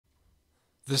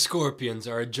The Scorpions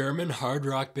are a German hard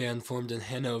rock band formed in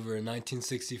Hanover in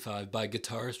 1965 by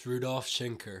guitarist Rudolf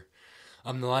Schenker.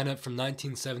 The lineup from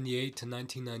 1978 to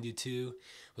 1992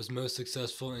 was the most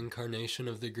successful incarnation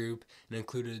of the group and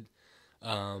included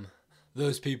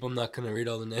those people. I'm not going to read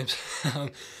all the names.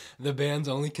 The band's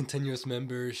only continuous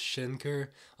member,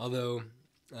 Schenker, although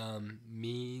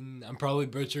I'm probably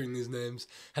butchering these names,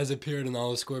 has appeared in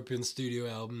all of Scorpions' studio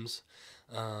albums.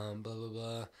 Blah, blah,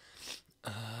 blah.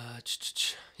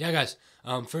 Yeah, guys.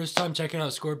 First time checking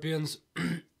out Scorpions.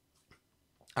 I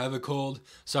have a cold.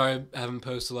 Sorry I haven't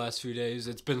posted the last few days.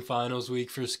 It's been finals week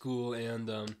for school, and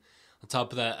on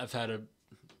top of that, I've had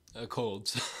a cold.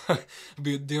 So I've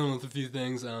been dealing with a few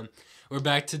things. We're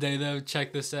back today, though.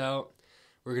 Check this out.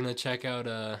 We're going to check out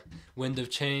Wind of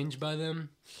Change by them.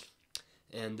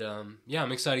 And, yeah,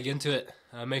 I'm excited to get into it.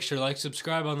 Make sure to like,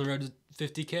 subscribe on the road to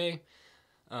 50K.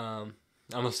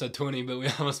 I almost said 20, but we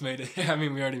almost made it. I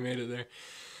mean, we already made it there.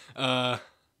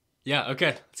 Yeah,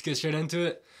 okay. Let's get straight into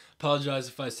it. Apologize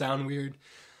if I sound weird.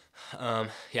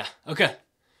 Yeah, okay.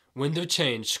 Wind of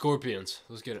Change, Scorpions.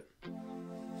 Let's get it.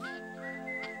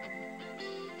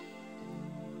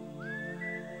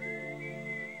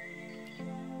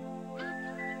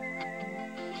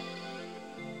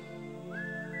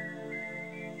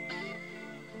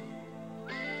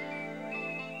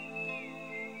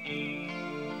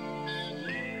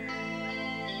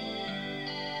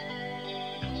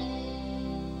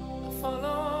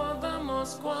 Follow the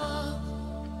Moskwa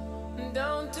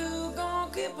down to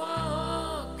Gonky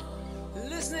Park,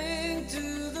 listening to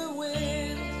the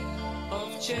wind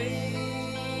of change.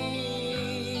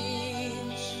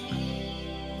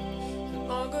 An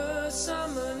August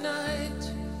summer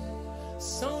night,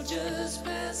 soldiers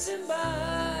passing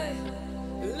by,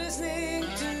 listening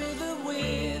to the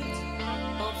wind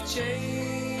of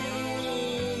change.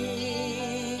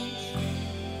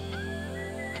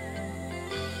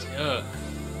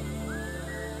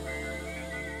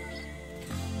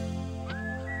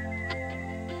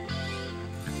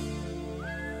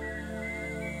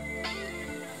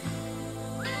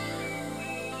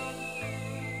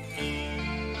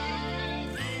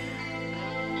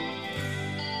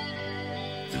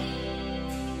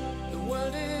 The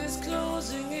world is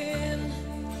closing in.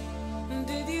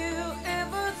 Did you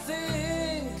ever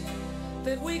think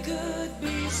that we could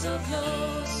be so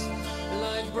close,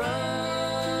 like brothers?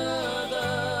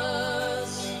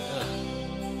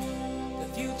 The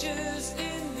future's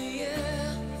in the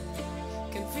air,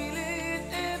 can feel it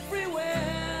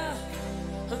everywhere.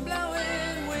 I'm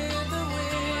blowing with the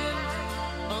wind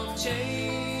of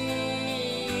change.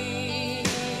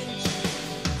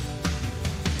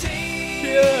 Take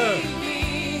me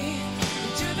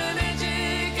to the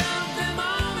magic of the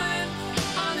moment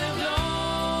on a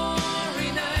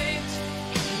glory night,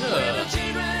 where the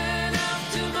children of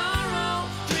tomorrow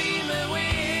dream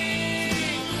away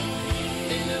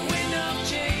in the wind of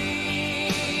change.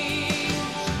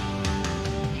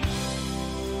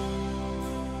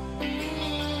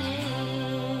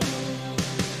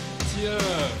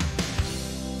 Yeah.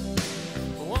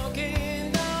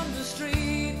 Walking down the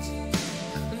street,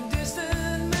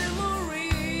 distant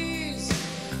memories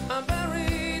are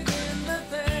buried in the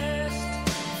past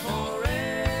forever.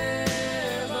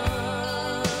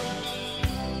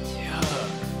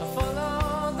 I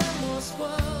follow the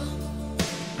Moskwa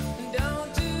down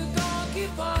to Gonky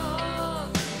Park,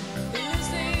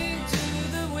 listening to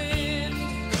the wind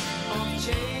of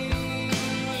change.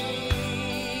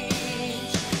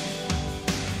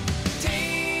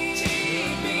 Take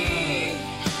me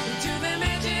to the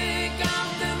magic of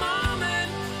the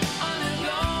moment on a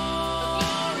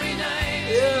glory night,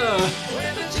 Yeah.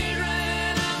 where the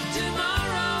children of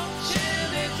tomorrow share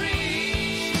their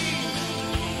dreams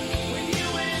with you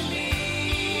and me.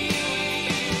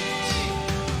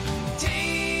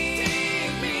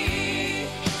 Take me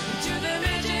to the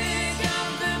magic of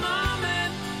the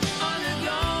moment on a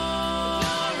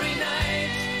glory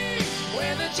night,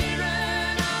 where the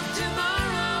children of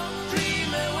tomorrow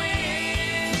dream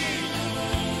away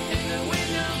in the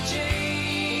wind of change.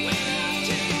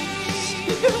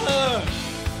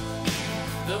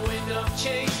 The wind of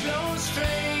change blows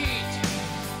straight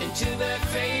into the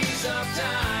face of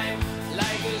time,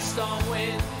 like a storm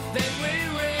wind that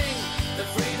will ring the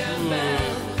freedom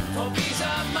bell for peace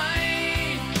of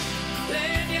mind.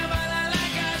 Let your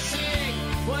balalaika sing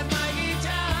what my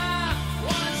guitar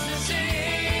wants to sing.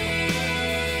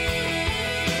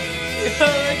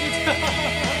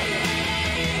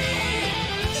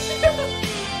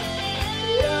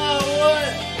 Yeah,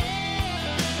 what?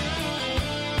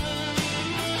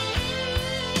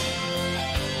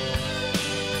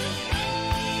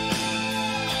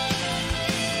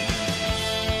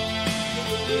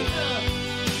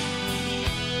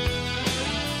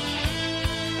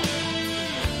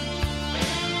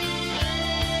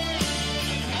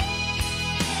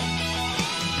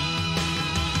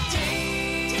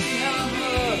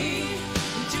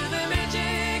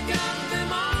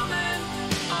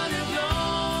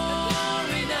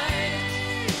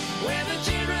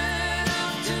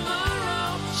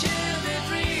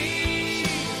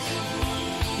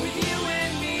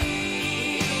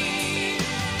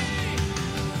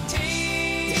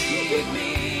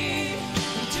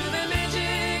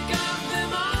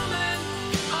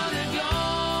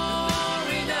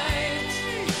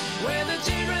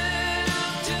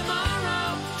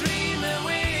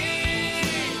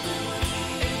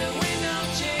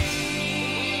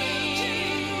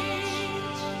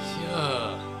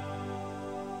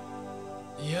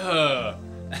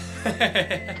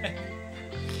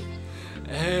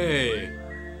 Hey.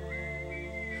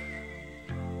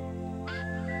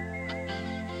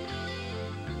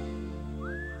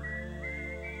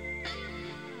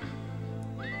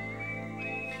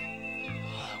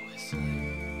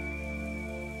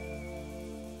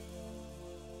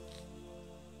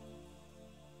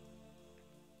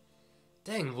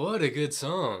 Dang, what a good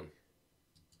song.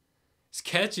 It's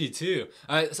catchy too.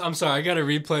 I'm sorry, I gotta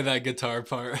replay that guitar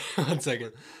part. 1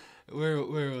 second. Where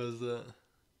was that?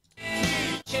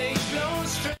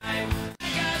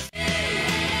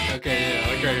 Okay, yeah,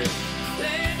 like right here.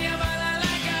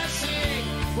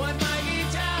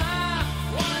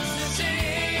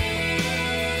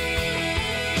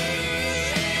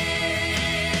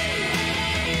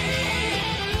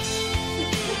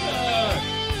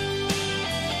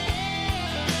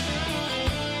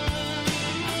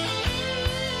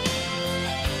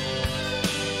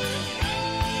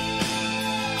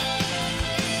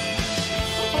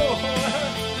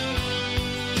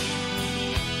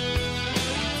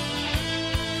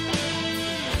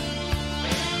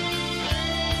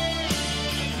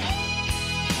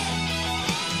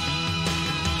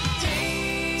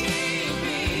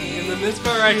 And this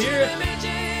part right here.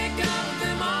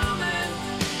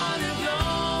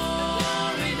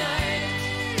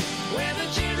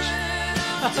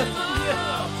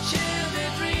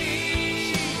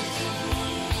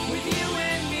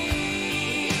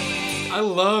 I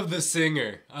love the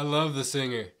singer. I love the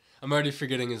singer. I'm already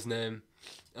forgetting his name.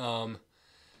 Let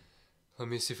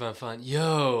me see if I can find.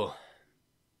 Yo.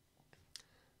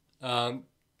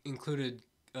 Included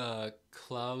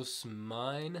Klaus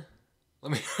Mine.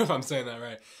 Let me know if I'm saying that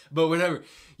right. But whatever.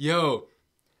 Yo.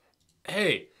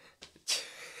 Hey.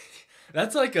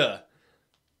 That's like a...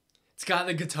 It's got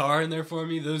the guitar in there for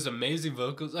me. Those amazing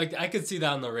vocals. Like, I could see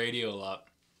that on the radio a lot.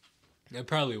 It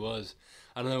probably was.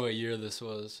 I don't know what year this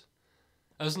was.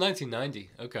 That was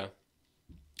 1990. Okay.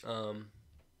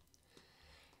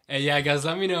 Hey, yeah, guys,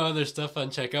 let me know other stuff I can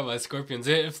check out by Scorpions.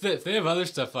 If they have other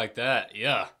stuff like that,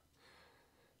 yeah.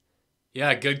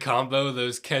 Yeah, good combo.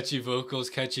 Those catchy vocals,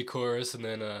 catchy chorus, and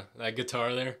then that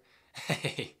guitar there.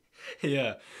 Hey,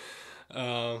 yeah.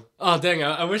 Oh, dang,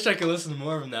 I wish I could listen to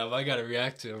more of them now, but I got to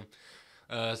react to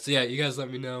them. So, yeah, you guys let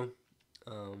me know.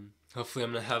 Hopefully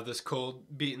I'm going to have this cold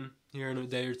beaten here in a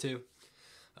day or two,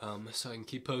 so I can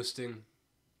keep posting.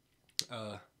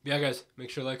 Yeah, guys, make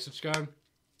sure to like, subscribe.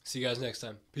 See you guys next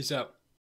time. Peace out.